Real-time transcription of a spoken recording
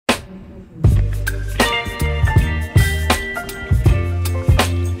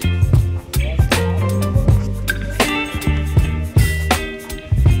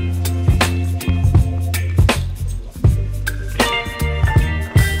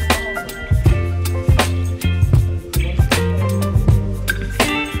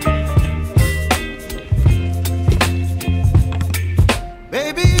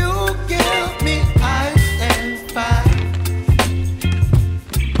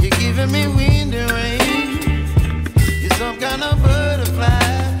giving me wind and rain. You're some kind of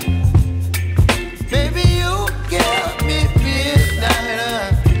butterfly. Baby, you give me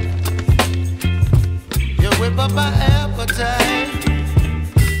midnight. You whip up my appetite.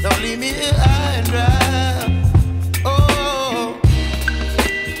 Don't leave me here high and dry. Oh,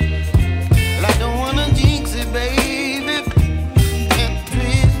 well, I don't wanna jinx it, baby, and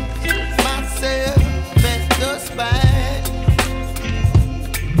twist myself at the spine.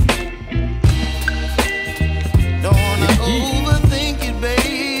 Don't wanna overthink it,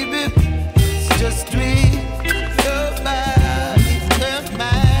 baby. It's just twist your body and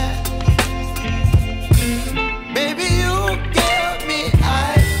mine. Baby, you give me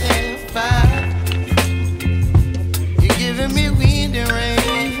ice and fire. You're giving me wind and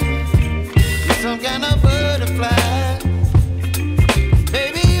rain. You're some kind of butterfly.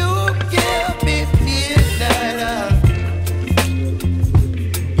 Baby, you give me midnight.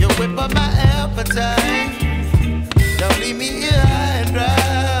 You whip up my appetite. Don't leave me here high and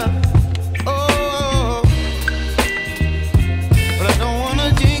dry. Oh, but I don't wanna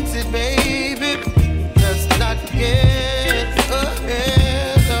jinx it, baby. Let's not get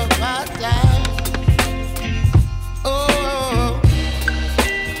ahead of my time. Oh,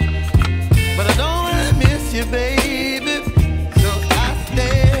 but I don't wanna miss you, baby. So I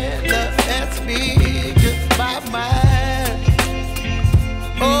stand up and speak just my mind.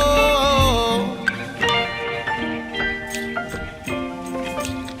 Oh.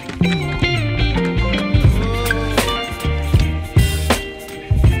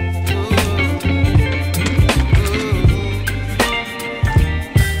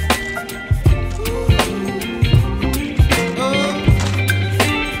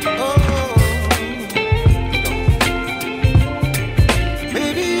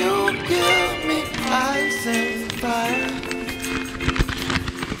 Baby, you give me ice and fire.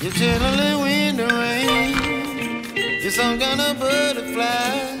 You're chilling wind and rain. You're some kind of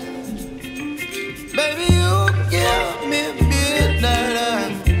butterfly. Baby, you give me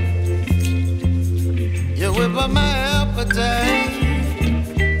midnight. You whip up my appetite.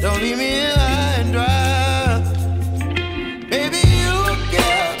 Don't leave me here high and dry. Baby, you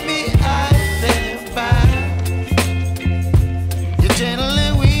give me ice and fire. You're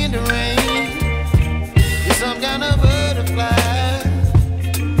channeling wind and rain. You're some kind of butterfly.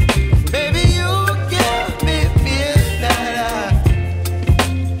 Baby, you give me midnight.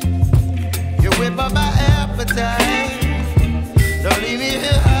 You whip up my appetite. Don't leave me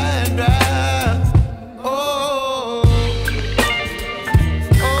here high and dry. Oh,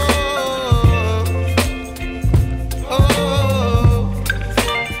 oh, oh,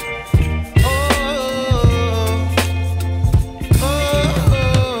 oh,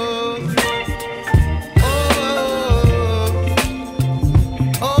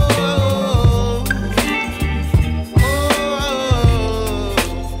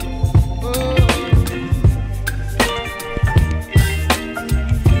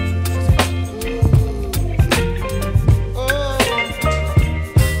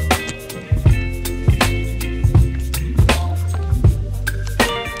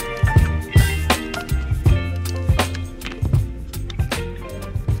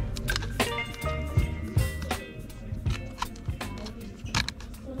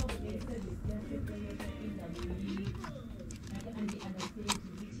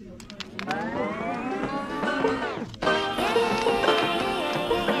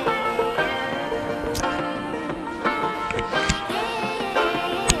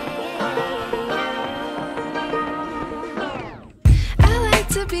 I like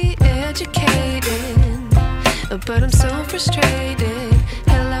to be educated, but I'm so frustrated.